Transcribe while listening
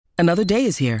Another day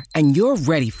is here, and you're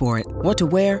ready for it. What to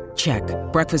wear? Check.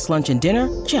 Breakfast, lunch, and dinner?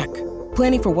 Check.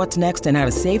 Planning for what's next and how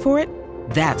to save for it?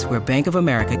 That's where Bank of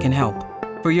America can help.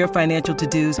 For your financial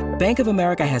to-dos, Bank of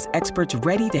America has experts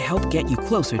ready to help get you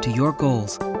closer to your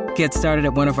goals. Get started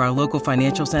at one of our local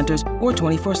financial centers or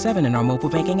 24/7 in our mobile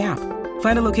banking app.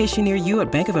 Find a location near you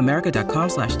at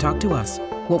bankofamerica.com/talktous.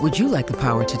 What would you like the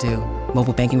power to do?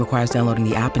 Mobile banking requires downloading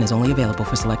the app and is only available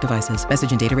for select devices.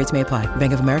 Message and data rates may apply.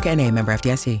 Bank of America N.A., member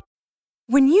FDIC.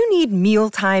 When you need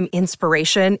mealtime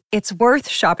inspiration, it's worth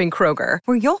shopping Kroger,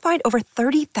 where you'll find over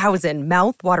 30,000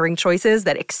 mouth-watering choices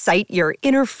that excite your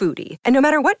inner foodie. And no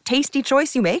matter what tasty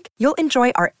choice you make, you'll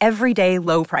enjoy our everyday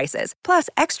low prices, plus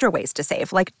extra ways to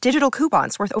save, like digital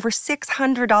coupons worth over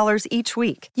 $600 each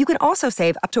week. You can also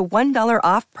save up to $1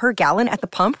 off per gallon at the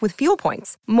pump with fuel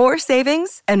points. More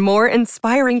savings and more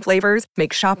inspiring flavors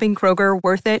make shopping Kroger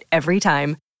worth it every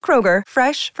time. Kroger,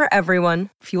 fresh for everyone.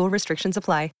 Fuel restrictions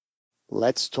apply.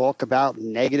 Let's talk about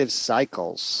negative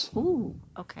cycles. Ooh,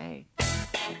 okay.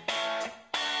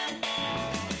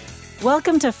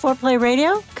 Welcome to Foreplay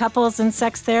Radio, Couples and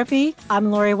Sex Therapy. I'm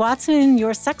Lori Watson,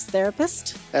 your sex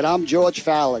therapist. And I'm George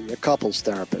Fallon, your couples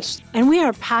therapist. And we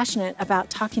are passionate about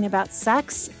talking about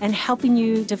sex and helping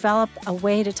you develop a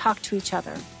way to talk to each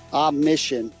other. Our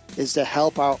mission is to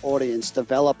help our audience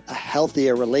develop a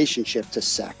healthier relationship to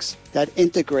sex that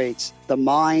integrates the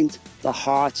mind, the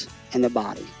heart, and the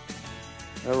body.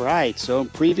 All right, so in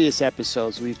previous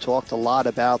episodes, we've talked a lot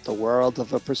about the world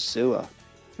of a pursuer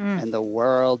and the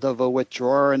world of a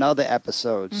withdrawer in other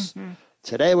episodes.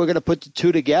 Today, we're going to put the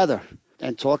two together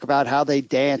and talk about how they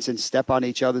dance and step on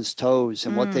each other's toes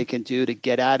and what they can do to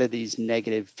get out of these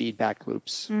negative feedback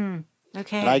loops.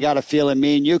 Okay. And I got a feeling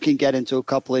me and you can get into a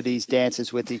couple of these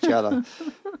dances with each other,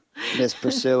 Miss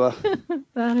Pursuer.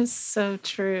 That is so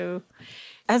true.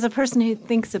 As a person who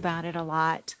thinks about it a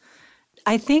lot,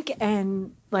 I think,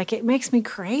 and like, it makes me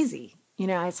crazy. You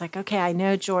know, it's like, okay, I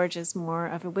know George is more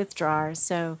of a withdrawer.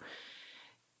 So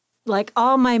like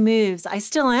all my moves, I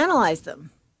still analyze them.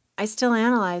 I still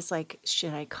analyze, like,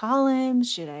 should I call him?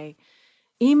 Should I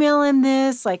email him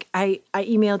this? Like, I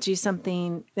emailed you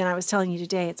something, and I was telling you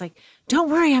today, it's like,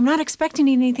 don't worry, I'm not expecting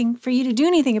anything for you to do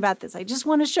anything about this. I just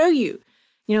want to show you,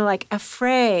 you know, like,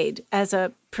 afraid as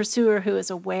a pursuer who is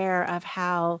aware of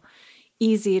how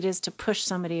easy it is to push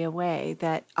somebody away,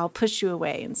 that I'll push you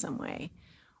away in some way.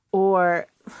 Or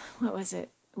what was it?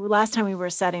 Last time we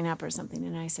were setting up or something,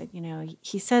 and I said, you know,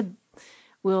 he said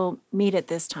we'll meet at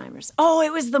this time. Oh,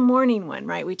 it was the morning one,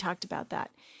 right? We talked about that.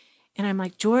 And I'm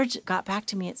like, George got back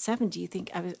to me at 7. Do you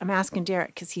think, I'm asking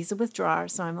Derek because he's a withdrawer.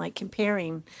 So I'm like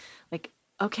comparing, like,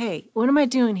 okay, what am I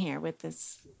doing here with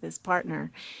this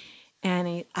partner?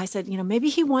 And I said, you know, maybe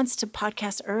he wants to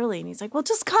podcast early. And he's like, well,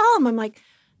 just call him. I'm like,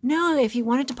 no, if he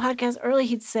wanted to podcast early,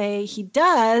 he'd say he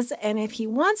does. And if he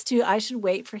wants to, I should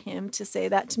wait for him to say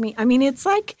that to me. I mean, it's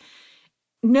like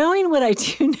knowing what I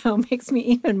do know makes me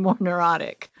even more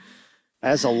neurotic.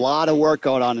 There's a lot of work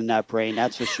going on in that brain,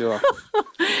 that's for sure.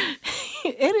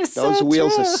 It is Those so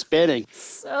wheels true. are spinning.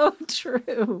 So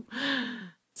true.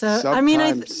 So, Sometimes. I mean,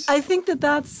 I think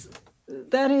that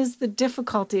is the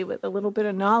difficulty with a little bit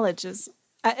of knowledge, is,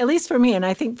 at least for me, and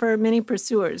I think for many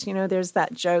pursuers, you know, there's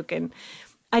that joke, and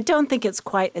I don't think it's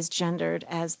quite as gendered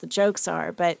as the jokes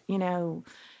are, but, you know,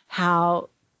 how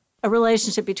a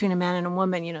relationship between a man and a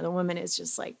woman, you know, the woman is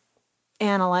just like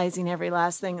analyzing every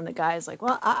last thing, and the guy is like,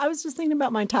 well, I was just thinking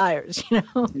about my tires, you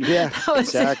know? Yeah, that was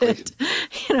exactly. it.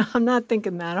 You know, I'm not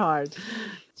thinking that hard.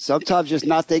 Sometimes just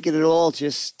not thinking at all,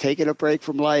 just taking a break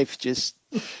from life, just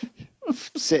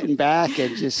sitting back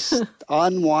and just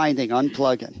unwinding,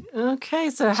 unplugging. Okay,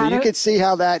 so you can see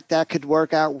how that could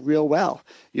work out real well.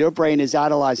 Your brain is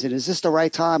analyzing, is this the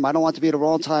right time? I don't want to be at the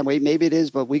wrong time. Wait, maybe it is,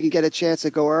 but we can get a chance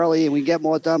to go early and we can get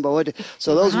more done.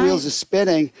 So those wheels are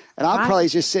spinning, and I'm probably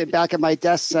just sitting back at my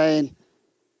desk saying,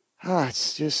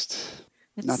 it's just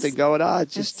nothing going on,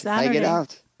 just hanging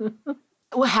out.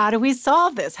 Well, how do we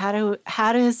solve this? How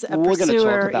does a pursuer? We're going to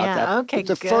talk about that. Okay,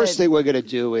 the first thing we're going to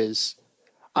do is,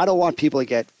 I don't want people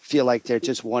to feel like they're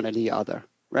just one or the other,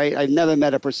 right? I've never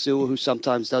met a pursuer who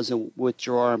sometimes doesn't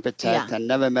withdraw and protect. Yeah. I've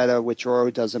never met a withdrawer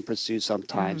who doesn't pursue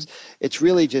sometimes. It's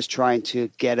really just trying to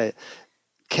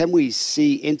can we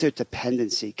see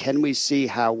interdependency? Can we see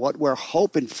how what we're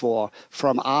hoping for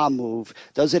from our move,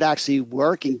 does it actually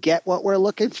work and get what we're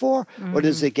looking for? Or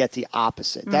does it get the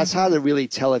opposite? That's how to really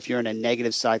tell if you're in a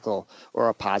negative cycle or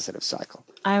a positive cycle.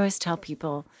 I always tell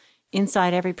people,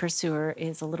 inside every pursuer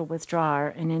is a little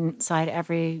withdrawer, and inside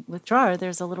every withdrawer,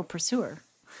 there's a little pursuer.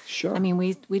 Sure. I mean,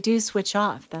 we do switch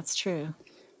off. That's true.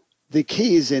 The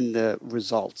key is in the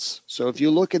results. So if you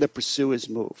look at a pursuer's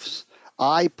moves,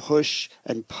 I push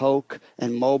and poke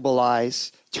and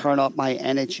mobilize, turn up my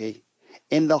energy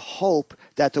in the hope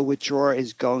that the withdrawer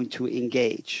is going to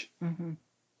engage. Mm-hmm.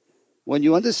 When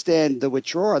you understand the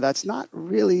withdrawer, that's not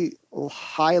really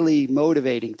highly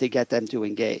motivating to get them to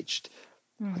engage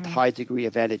with high degree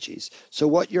of energies. So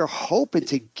what you're hoping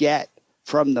to get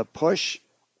from the push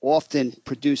often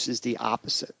produces the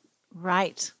opposite.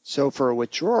 Right. So for a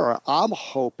withdrawer, I'm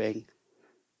hoping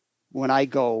when I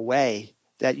go away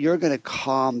that you're going to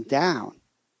calm down.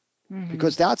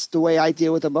 Because that's the way I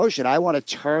deal with emotion. I want to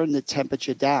turn the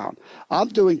temperature down. I'm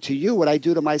doing to you what I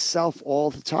do to myself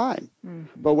all the time.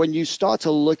 But when you start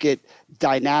to look at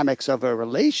dynamics of a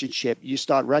relationship, you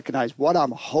start recognize what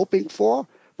I'm hoping for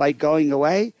by going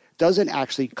away doesn't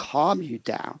actually calm you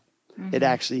down. It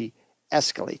actually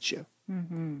escalates you.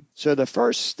 So the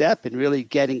first step in really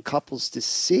getting couples to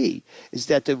see is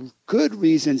that the good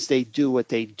reasons they do what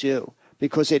they do,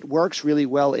 because it works really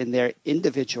well in their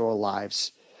individual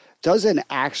lives, doesn't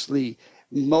actually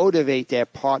motivate their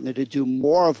partner to do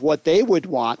more of what they would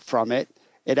want from it.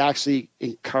 It actually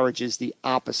encourages the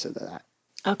opposite of that.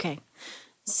 Okay.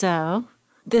 So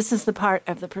this is the part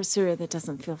of the pursuer that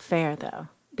doesn't feel fair, though,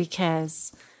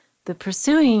 because the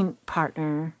pursuing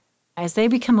partner, as they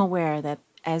become aware that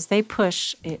as they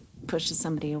push, it pushes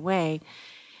somebody away.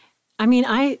 I mean,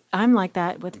 I'm like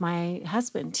that with my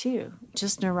husband, too,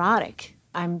 just neurotic.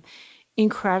 I'm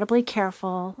incredibly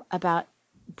careful about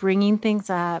bringing things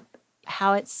up,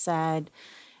 how it's said.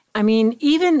 I mean,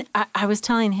 even I was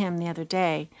telling him the other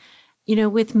day,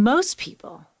 with most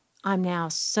people, I'm now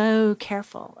so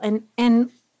careful.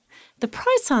 And the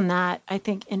price on that, I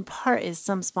think, in part is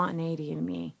some spontaneity in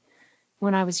me.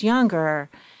 When I was younger,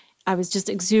 I was just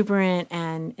exuberant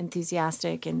and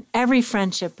enthusiastic, and every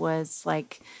friendship was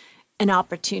like an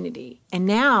opportunity. And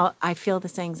now I feel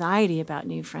this anxiety about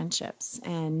new friendships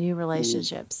and new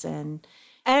relationships and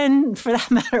for that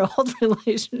matter, old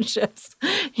relationships,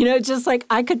 just like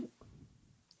I could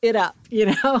it up,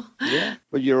 Yeah.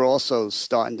 But you're also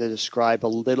starting to describe a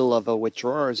little of a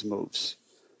withdrawer's moves,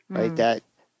 right? That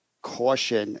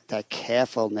caution, that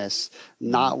carefulness,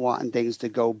 not wanting things to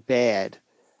go bad,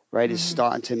 right, is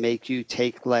starting to make you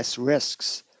take less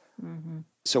risks.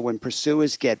 So when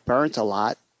pursuers get burnt a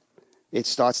lot, it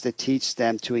starts to teach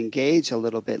them to engage a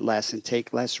little bit less and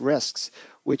take less risks,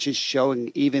 which is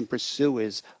showing even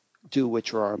pursuers do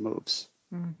withdrawer moves.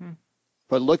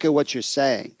 But look at what you're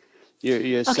saying.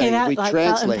 You're saying that we felt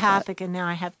translate empathic, that. And now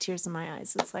I have tears in my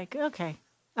eyes. It's like, okay,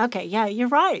 yeah, you're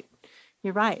right.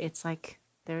 You're right. It's like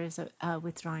there is a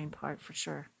withdrawing part for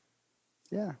sure.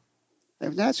 Yeah.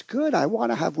 And that's good. I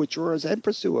want to have withdrawers and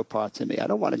pursuer parts in me. I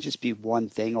don't want to just be one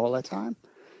thing all the time.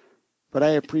 But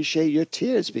I appreciate your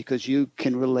tears because you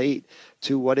can relate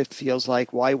to what it feels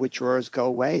like, why withdrawers go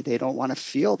away. They don't want to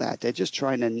feel that. They're just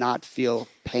trying to not feel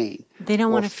pain. They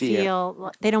don't want to fear.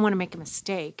 they don't want to make a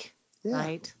mistake,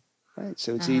 right? Right.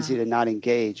 So it's easy to not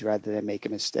engage rather than make a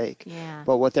mistake. Yeah.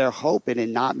 But what they're hoping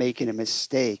in not making a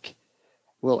mistake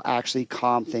will actually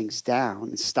calm things down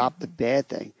and stop the bad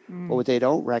thing. But what they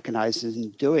don't recognize is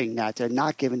in doing that, they're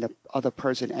not giving the other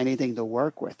person anything to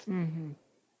work with.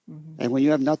 And when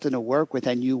you have nothing to work with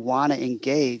and you want to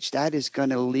engage, that is going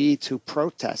to lead to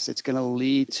protests. It's going to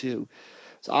lead to...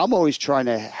 So I'm always trying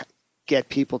to get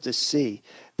people to see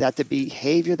that the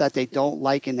behavior that they don't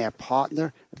like in their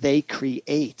partner, they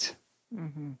create.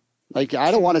 Like,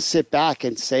 I don't want to sit back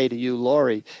and say to you,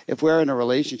 Lori, if we're in a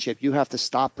relationship, you have to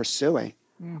stop pursuing.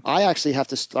 I actually have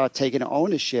to start taking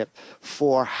ownership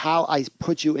for how I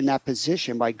put you in that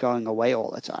position by going away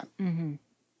all the time.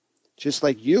 Just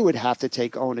like you would have to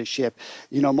take ownership.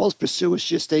 Most pursuers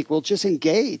just think, well, just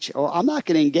engage. Or I'm not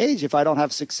going to engage if I don't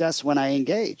have success when I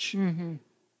engage.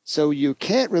 So you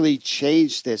can't really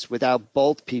change this without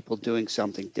both people doing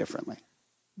something differently.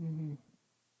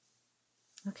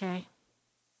 Okay.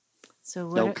 So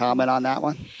no comment on that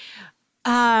one?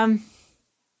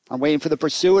 I'm waiting for the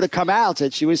pursuer to come out.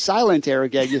 And she was silent there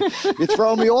again. You're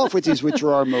throwing me off with these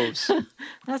withdrawal moves.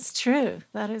 That's true.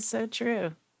 That is so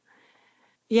true.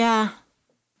 Yeah.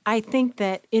 I think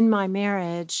that in my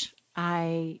marriage,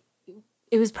 it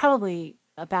was probably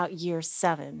about year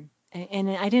 7. And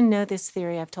I didn't know this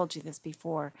theory. I've told you this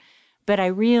before. But I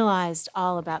realized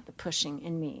all about the pushing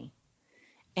in me.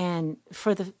 And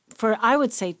for I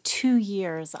would say 2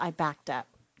 years, I backed up.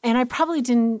 And I probably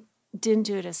didn't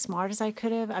do it as smart as I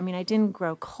could have. I mean, I didn't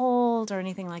grow cold or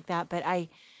anything like that, but I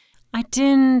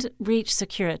didn't reach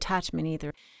secure attachment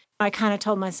either. I kind of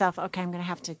told myself, okay, I'm going to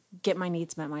have to get my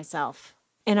needs met myself.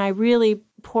 And I really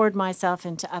poured myself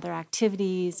into other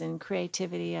activities and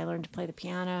creativity. I learned to play the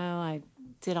piano. I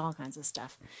did all kinds of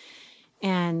stuff.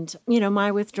 And,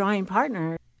 my withdrawing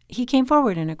partner, he came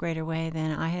forward in a greater way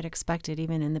than I had expected,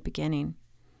 even in the beginning.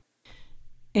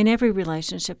 In every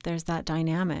relationship, there's that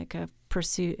dynamic of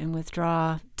pursuit and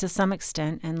withdraw to some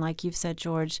extent. And like you've said,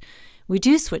 George, we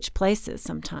do switch places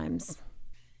sometimes.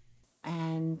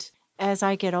 And as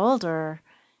I get older,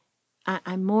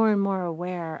 I'm more and more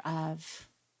aware of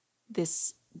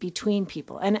this between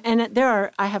people. And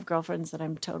I have girlfriends that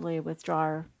I'm totally a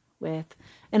withdrawer with,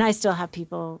 and I still have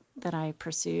people that I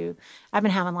pursue. I've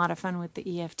been having a lot of fun with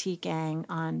the EFT gang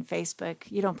on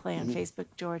Facebook. You don't play on Facebook,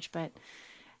 George, but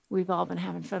we've all been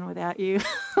having fun without you.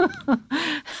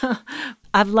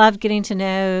 I've loved getting to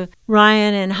know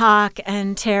Ryan and Hawk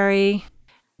and Terry.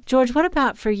 George, what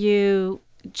about for you,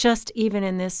 just even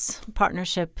in this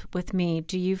partnership with me?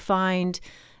 Do you find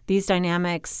these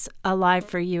dynamics alive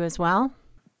for you as well?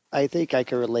 I think I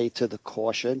can relate to the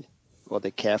caution or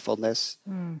the carefulness.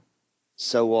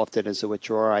 So often as a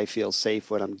withdrawer, I feel safe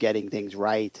when I'm getting things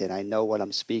right and I know what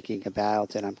I'm speaking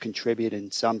about and I'm contributing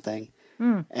something.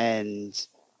 And,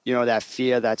 you know, that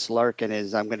fear that's lurking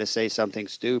is I'm going to say something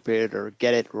stupid or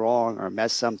get it wrong or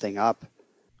mess something up.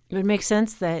 It would make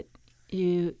sense that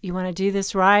you want to do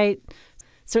this right.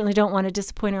 Certainly don't want to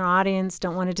disappoint our audience,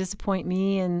 don't want to disappoint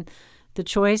me and the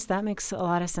choice. That makes a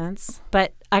lot of sense.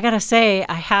 But I got to say,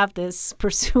 I have this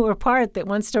pursuer part that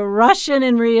wants to rush in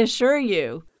and reassure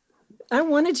you. I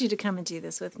wanted you to come and do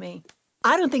this with me.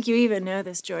 I don't think you even know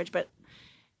this, George, but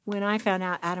when I found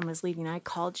out Adam was leaving, I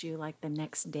called you like the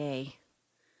next day.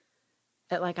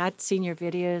 I'd seen your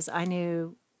videos. I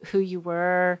knew who you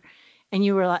were. And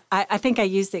you were like, I think I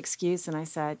used the excuse and I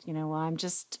said, you know, well,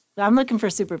 I'm looking for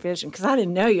supervision because I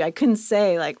didn't know you. I couldn't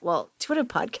say well, do a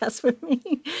podcast with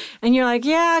me. And you're like,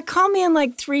 yeah, call me in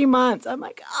like 3 months. I'm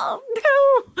like, oh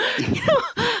no.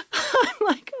 I'm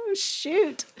like, oh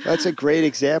shoot. That's a great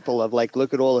example of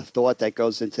look at all the thought that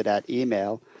goes into that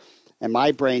email. And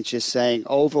my brain's just saying,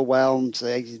 overwhelmed,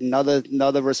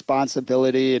 another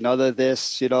responsibility, another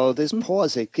this, just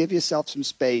pause it. Give yourself some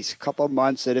space, a couple of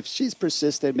months. And if she's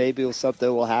persistent, maybe something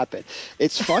will happen.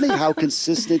 It's funny how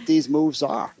consistent these moves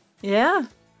are. Yeah.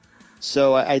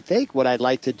 So I think what I'd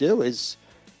like to do is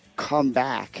come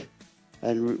back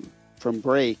and from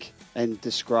break and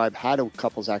describe how do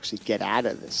couples actually get out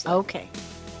of this thing. Okay.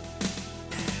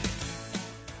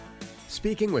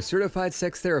 Speaking with certified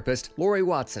sex therapist Lori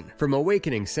Watson from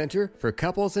Awakening Center for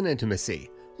Couples and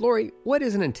Intimacy. Lori, what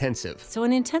is an intensive? So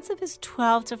an intensive is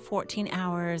 12 to 14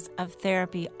 hours of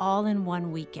therapy all in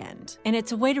one weekend. And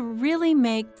it's a way to really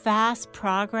make fast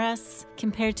progress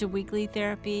compared to weekly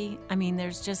therapy. I mean,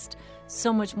 there's just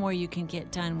so much more you can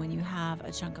get done when you have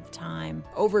a chunk of time.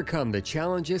 Overcome the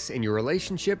challenges in your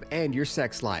relationship and your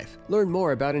sex life. Learn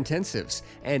more about intensives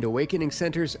and Awakening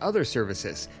Center's other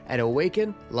services at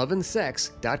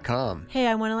awakenloveandsex.com. Hey,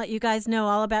 I want to let you guys know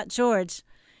all about George.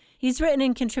 He's written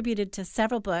and contributed to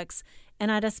several books,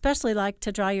 and I'd especially like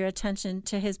to draw your attention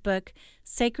to his book,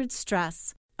 Sacred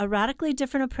Stress, a radically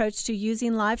different approach to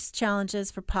using life's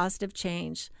challenges for positive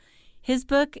change. His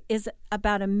book is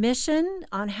about a mission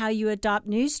on how you adopt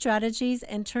new strategies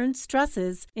and turn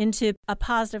stresses into a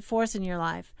positive force in your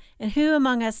life. And who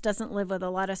among us doesn't live with a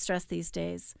lot of stress these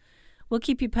days? We'll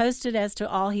keep you posted as to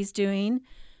all he's doing.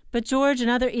 But George and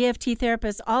other EFT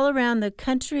therapists all around the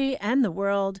country and the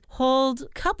world hold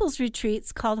couples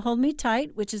retreats called Hold Me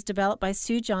Tight, which is developed by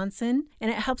Sue Johnson,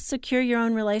 and it helps secure your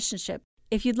own relationship.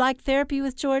 If you'd like therapy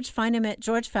with George, find him at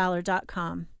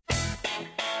georgefowler.com.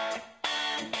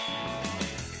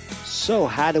 So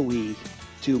how do we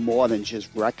do more than just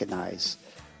recognize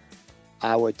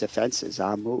our defenses,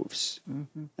 our moves,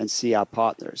 and see our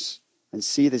partners and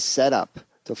see the setup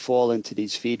to fall into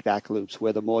these feedback loops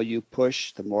where the more you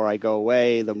push, the more I go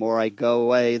away, the more I go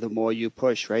away, the more you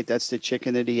push, right? That's the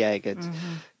chicken and the egg. It's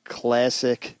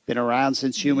classic, been around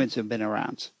since humans have been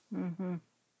around.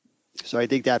 So I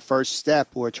think that first step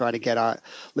we're trying to get our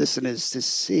listeners to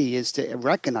see is to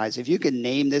recognize if you can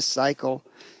name this cycle,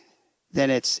 then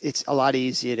it's a lot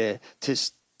easier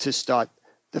to start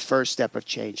the first step of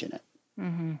changing it.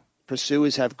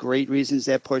 Pursuers have great reasons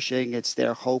they're pushing. It's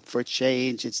their hope for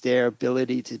change. It's their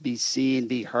ability to be seen,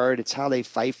 be heard. It's how they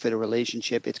fight for the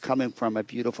relationship. It's coming from a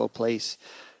beautiful place.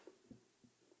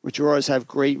 Withdrawers have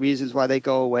great reasons why they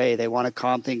go away. They want to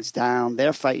calm things down.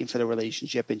 They're fighting for the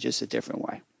relationship in just a different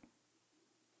way.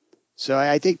 So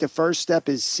I think the first step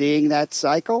is seeing that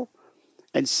cycle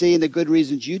and seeing the good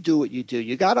reasons you do what you do.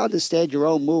 You got to understand your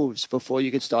own moves before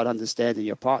you can start understanding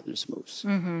your partner's moves.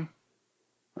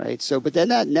 Right? So, but then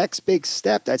that next big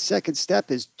step, that second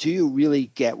step is, do you really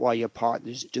get why your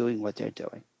partner's doing what they're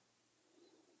doing?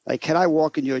 Like, can I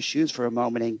walk in your shoes for a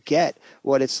moment and get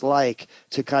what it's like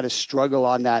to kind of struggle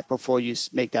on that before you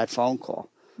make that phone call?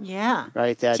 Yeah.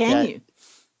 Right? Can you?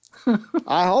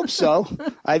 I hope so.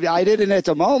 I didn't at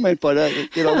the moment, but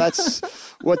that's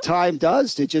what time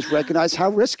does, to just recognize how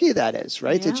risky that is,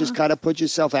 right? Yeah. To just kind of put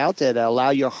yourself out there, to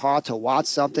allow your heart to want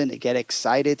something, to get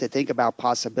excited, to think about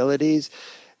possibilities,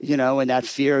 and that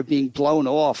fear of being blown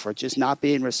off or just not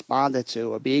being responded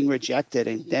to or being rejected.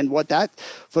 And then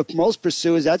for most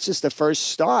pursuers, that's just the first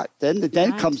start. Then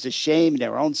Right. comes the shame,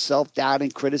 their own self-doubt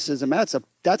and criticism.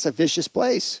 That's a vicious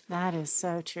place. That is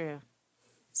so true.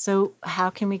 So how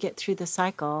can we get through the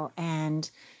cycle,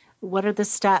 and what are the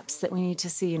steps that we need to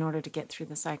see in order to get through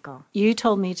the cycle? You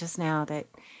told me just now that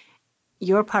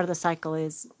your part of the cycle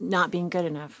is not being good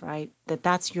enough, right?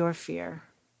 That's your fear.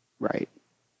 Right.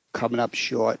 Coming up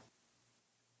short.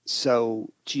 So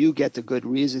do you get the good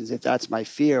reasons, if that's my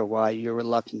fear, why you're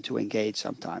reluctant to engage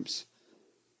sometimes?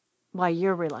 Why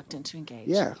you're reluctant to engage.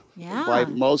 Yeah. Yeah. Why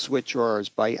most withdrawers,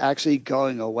 by actually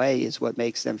going away, is what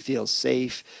makes them feel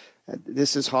safe.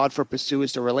 This is hard for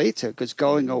pursuers to relate to, because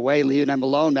going away, leaving them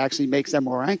alone, actually makes them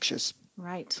more anxious.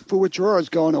 Right. For withdrawers,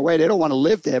 going away, they don't want to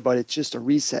live there, but it's just a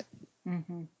reset.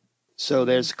 Mm-hmm. So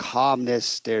there's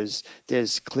calmness,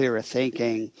 there's clearer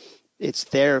thinking.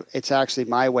 It's actually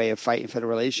my way of fighting for the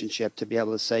relationship, to be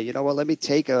able to say, you know what, let me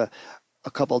take a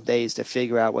couple of days to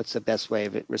figure out what's the best way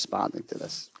of responding to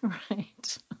this.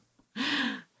 Right.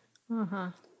 Uh-huh.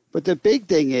 But the big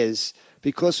thing is,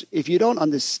 because if you don't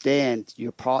understand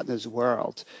your partner's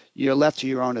world, you're left to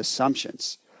your own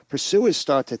assumptions. Pursuers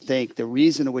start to think the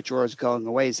reason the withdrawer is going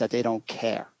away is that they don't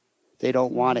care. They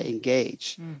don't want to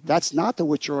engage. Mm-hmm. That's not the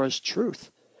withdrawer's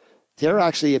truth. They're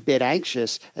actually a bit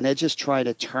anxious, and they're just trying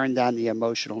to turn down the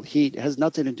emotional heat. It has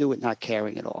nothing to do with not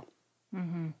caring at all.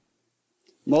 Mm-hmm.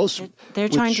 They're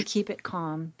trying to keep it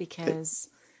calm, because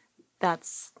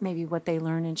that's maybe what they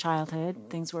learned in childhood.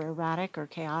 Things were erratic or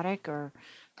chaotic or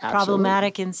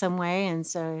problematic in some way. And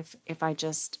so if I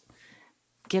just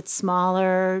get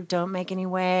smaller, don't make any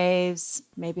waves,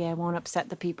 maybe I won't upset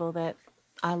the people that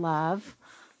I love.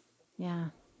 Yeah.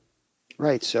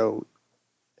 Right. So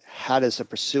how does a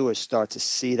pursuer start to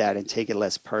see that and take it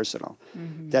less personal?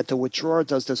 Mm-hmm. That the withdrawer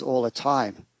does this all the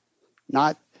time,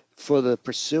 not for the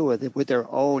pursuer, with their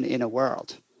own inner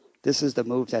world. This is the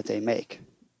move that they make.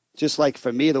 Just like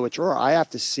for me, the withdrawer, I have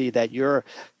to see that your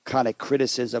kind of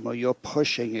criticism, or you're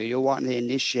pushing, or you're wanting to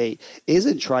initiate,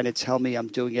 isn't trying to tell me I'm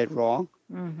doing it wrong.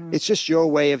 Mm-hmm. It's just your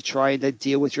way of trying to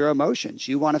deal with your emotions.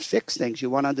 You want to fix things. You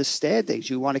want to understand things.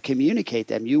 You want to communicate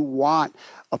them. You want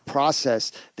a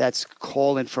process that's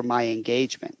calling for my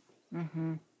engagement.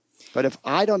 Mm-hmm. But if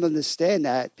I don't understand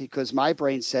that, because my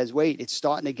brain says, wait, it's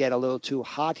starting to get a little too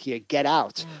hot here, get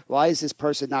out. Mm-hmm. Why does this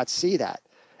person not see that?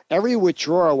 Every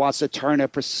withdrawer wants to turn a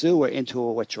pursuer into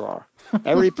a withdrawer.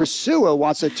 Every pursuer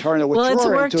wants to turn a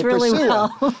withdrawer into a really pursuer.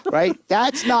 Well. Right?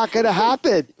 That's not going to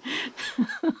happen.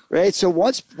 Right? So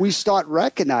once we start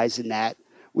recognizing that,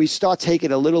 we start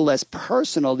taking a little less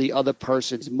personal the other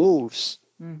person's moves.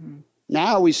 Mm-hmm.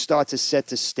 Now we start to set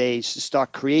the stage to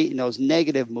start creating those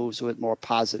negative moves with more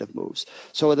positive moves.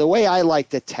 So the way I like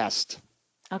to test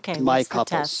my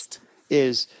couples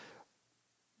is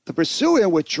the pursuer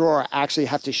and withdrawer actually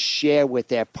have to share with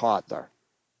their partner.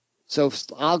 So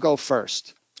I'll go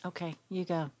first. Okay, you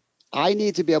go. I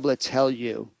need to be able to tell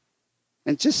you,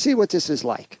 and just see what this is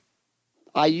like.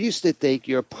 I used to think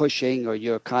your pushing or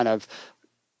your kind of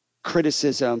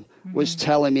criticism was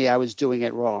telling me I was doing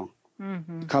it wrong,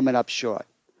 coming up short.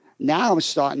 Now I'm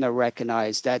starting to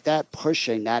recognize that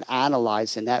pushing, that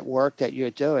analyzing, that work that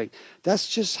you're doing, that's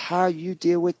just how you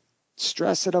deal with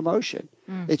stress and emotion.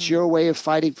 It's your way of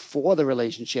fighting for the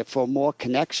relationship, for more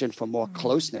connection, for more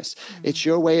closeness. It's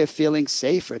your way of feeling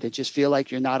safer, to just feel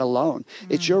like you're not alone.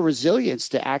 It's your resilience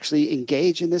to actually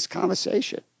engage in this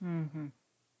conversation.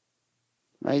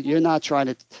 Right? You're not trying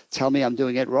to tell me I'm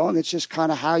doing it wrong. It's just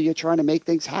kind of how you're trying to make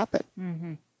things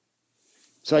happen.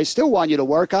 So I still want you to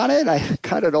work on it. I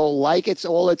kind of don't like it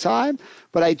all the time,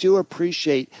 but I do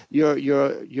appreciate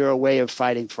your way of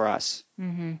fighting for us.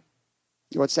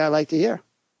 What's that like to hear?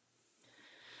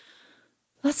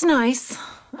 That's nice.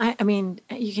 I mean,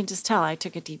 you can just tell I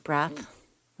took a deep breath,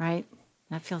 right?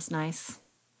 That feels nice.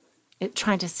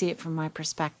 Trying to see it from my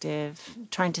perspective,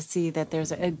 trying to see that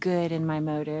there's a good in my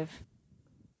motive.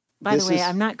 By the way,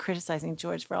 I'm not criticizing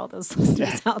George for all those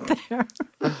listeners out there.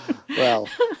 Well,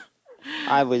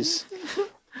 I was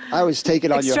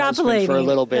taking on your husband for a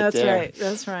little bit there.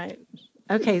 That's right.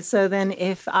 Okay, so then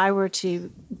if I were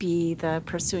to be the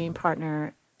pursuing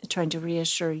partner trying to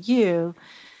reassure you,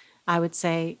 I would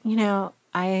say,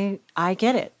 I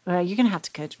get it. Well, you're going to have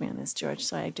to coach me on this, George,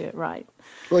 so I do it right.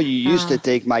 Well, you used to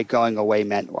think my going away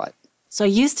meant what? So I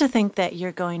used to think that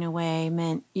your going away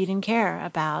meant you didn't care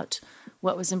about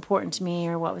what was important to me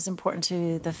or what was important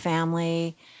to the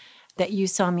family, that you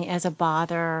saw me as a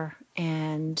bother,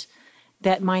 and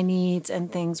that my needs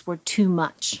and things were too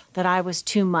much, that I was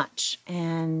too much.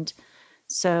 And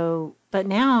so, but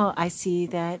now I see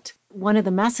that one of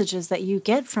the messages that you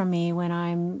get from me when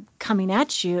I'm coming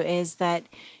at you is that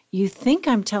you think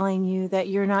I'm telling you that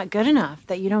you're not good enough,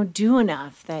 that you don't do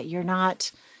enough, that you're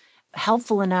not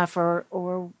helpful enough,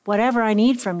 or whatever I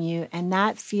need from you. And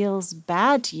that feels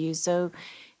bad to you. So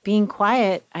being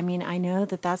quiet, I mean, I know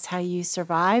that that's how you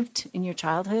survived in your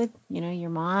childhood. You know, your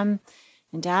mom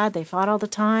and dad, they fought all the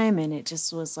time, and it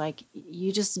just was like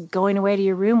you just going away to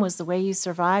your room was the way you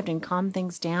survived and calmed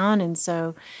things down. And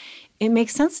so it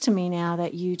makes sense to me now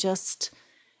that you just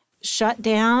shut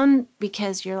down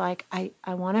because you're like, I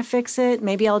want to fix it.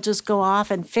 Maybe I'll just go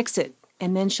off and fix it,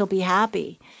 and then she'll be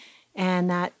happy. And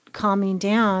that calming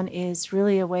down is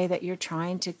really a way that you're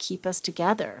trying to keep us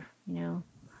together, you know.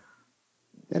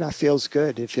 And that feels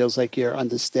good. It feels like you're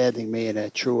understanding me in a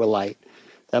truer light.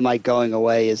 That my going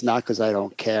away is not because I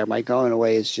don't care. My going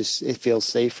away is just, it feels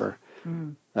safer,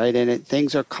 right? And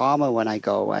things are calmer when I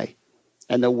go away.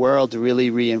 And the world really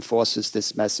reinforces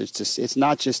this message. It's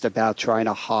not just about trying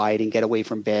to hide and get away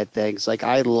from bad things. Like,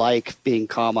 I like being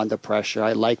calm under pressure.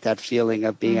 I like that feeling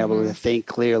of being able to think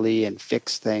clearly and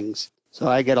fix things. So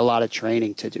I get a lot of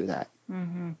training to do that.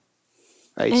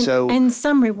 Right. And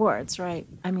some rewards, right?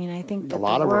 I mean, I think that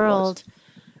the world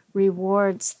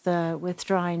rewards the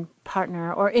withdrawing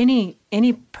partner, or any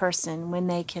person, when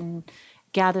they can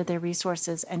gather their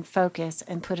resources and focus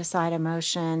and put aside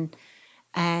emotion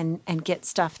and get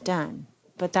stuff done.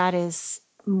 But that is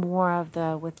more of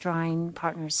the withdrawing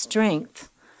partner's strength,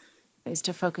 is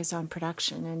to focus on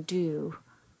production and do.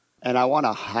 And I want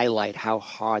to highlight how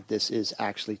hard this is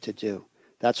actually to do.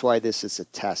 That's why this is a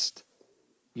test.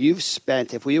 You've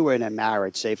spent, if we were in a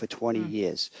marriage, say for 20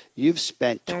 years, you've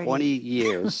spent 30. 20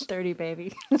 years, 30,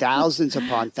 baby. thousands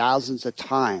upon thousands of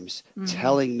times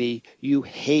telling me you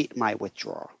hate my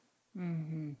withdrawal.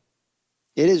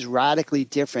 It is radically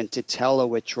different to tell a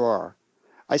withdrawer,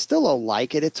 I still don't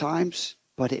like it at times,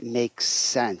 but it makes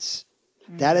sense.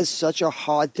 That is such a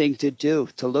hard thing to do,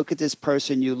 to look at this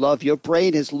person you love. Your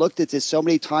brain has looked at this so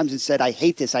many times and said, I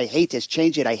hate this,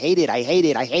 change it, I hate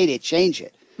it, change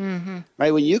it.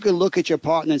 Right? When you can look at your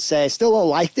partner and say, I still don't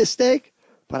like this thing,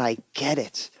 but I get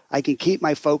it. I can keep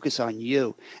my focus on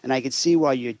you, and I can see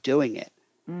why you're doing it.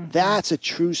 That's a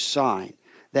true sign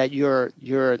that you're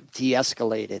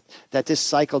de-escalated, that this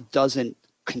cycle doesn't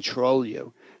control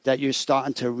you, that you're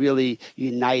starting to really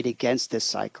unite against this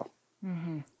cycle.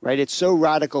 Right? It's so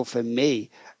radical for me.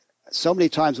 So many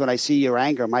times when I see your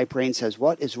anger, my brain says,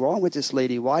 what is wrong with this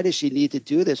lady? Why does she need to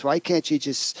do this? Why can't she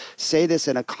just say this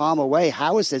in a calmer way?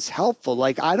 How is this helpful?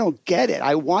 Like, I don't get it.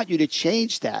 I want you to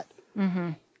change that.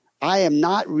 I am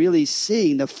not really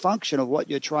seeing the function of what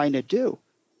you're trying to do.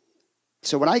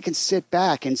 So when I can sit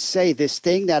back and say, this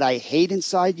thing that I hate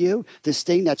inside you, this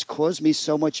thing that's caused me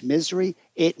so much misery,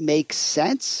 it makes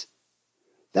sense.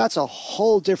 That's a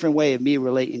whole different way of me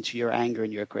relating to your anger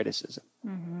and your criticism.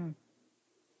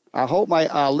 I hope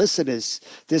my listeners,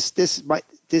 this is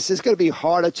going to be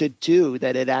harder to do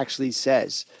than it actually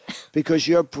says, because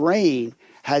your brain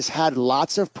has had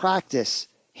lots of practice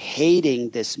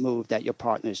hating this move that your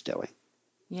partner's doing.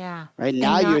 Yeah. Right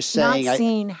now you're saying, not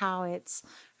seeing how it's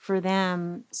for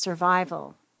them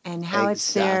survival, and how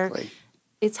it's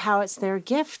their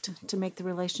gift to make the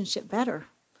relationship better.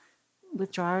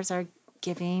 Withdrawers are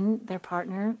giving their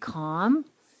partner calm,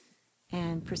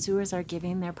 and pursuers are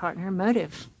giving their partner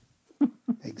motive.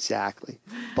 Exactly.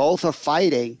 Both are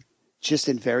fighting, just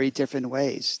in very different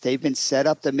ways. They've been set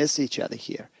up to miss each other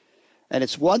here. And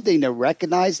it's one thing to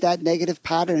recognize that negative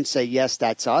pattern and say, yes,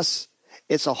 that's us.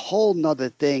 It's a whole nother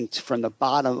thing from the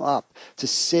bottom up to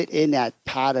sit in that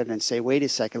pattern and say, wait a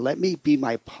second, let me be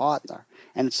my partner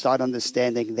and start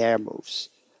understanding their moves.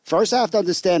 First, I have to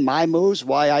understand my moves,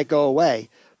 why I go away.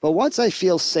 But once I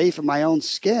feel safe in my own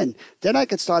skin, then I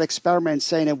can start experimenting,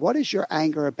 saying, what is your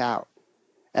anger about?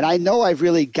 And I know I've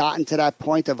really gotten to that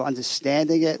point of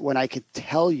understanding it when I could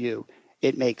tell you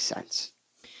it makes sense.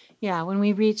 Yeah, when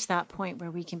we reach that point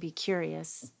where we can be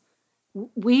curious,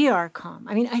 we are calm.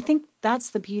 I mean, I think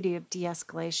that's the beauty of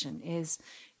de-escalation, is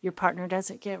your partner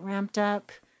doesn't get ramped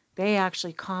up. They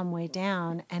actually calm way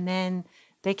down, and then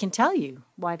they can tell you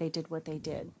why they did what they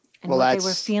did and what they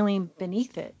were feeling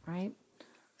beneath it, right?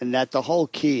 And that the whole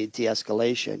key to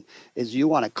de-escalation is you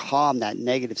want to calm that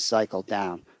negative cycle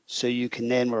down so you can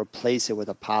then replace it with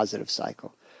a positive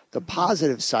cycle. The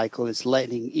positive cycle is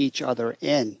letting each other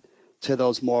in to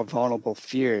those more vulnerable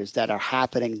fears that are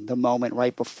happening the moment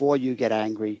right before you get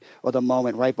angry or the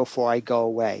moment right before I go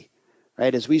away.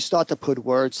 right? As we start to put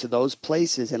words to those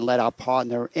places and let our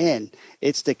partner in,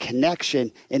 it's the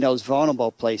connection in those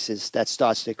vulnerable places that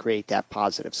starts to create that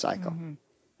positive cycle,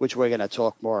 which we're going to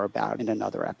talk more about in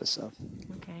another episode.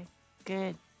 Okay,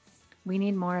 good. We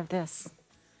need more of this.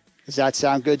 Does that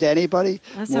sound good to anybody?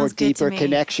 That more sounds good to deeper me.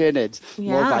 connection and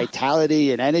more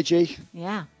vitality and energy?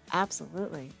 Yeah,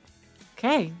 absolutely.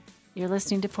 Okay, you're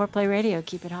listening to Foreplay Radio.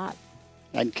 Keep it hot.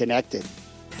 And connected.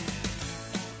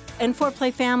 And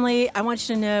Foreplay family, I want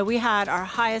you to know we had our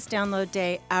highest download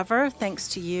day ever, thanks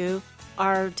to you.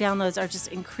 Our downloads are just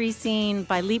increasing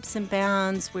by leaps and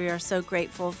bounds. We are so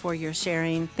grateful for your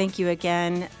sharing. Thank you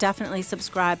again. Definitely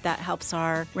subscribe. That helps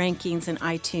our rankings in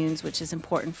iTunes, which is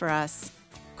important for us.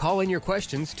 Call in your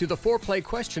questions to the Foreplay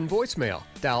question voicemail.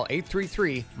 Dial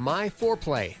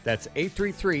 833-MY-4PLAY. That's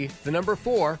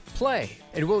 833-4-PLAY.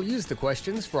 And we'll use the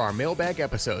questions for our mailbag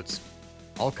episodes.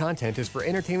 All content is for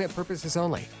entertainment purposes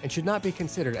only and should not be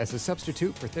considered as a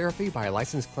substitute for therapy by a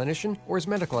licensed clinician or as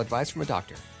medical advice from a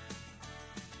doctor.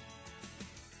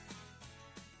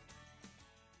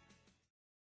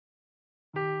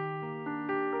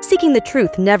 Seeking the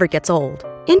truth never gets old.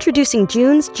 Introducing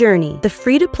June's Journey, the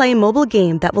free-to-play mobile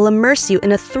game that will immerse you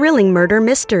in a thrilling murder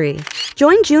mystery.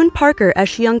 Join June Parker as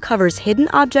she uncovers hidden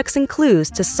objects and clues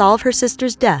to solve her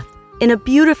sister's death in a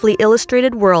beautifully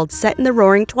illustrated world set in the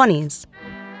Roaring '20s.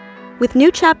 With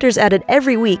new chapters added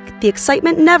every week, the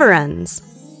excitement never ends.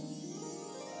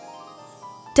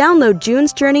 Download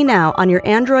June's Journey now on your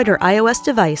Android or iOS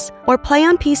device or play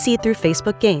on PC through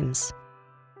Facebook Games.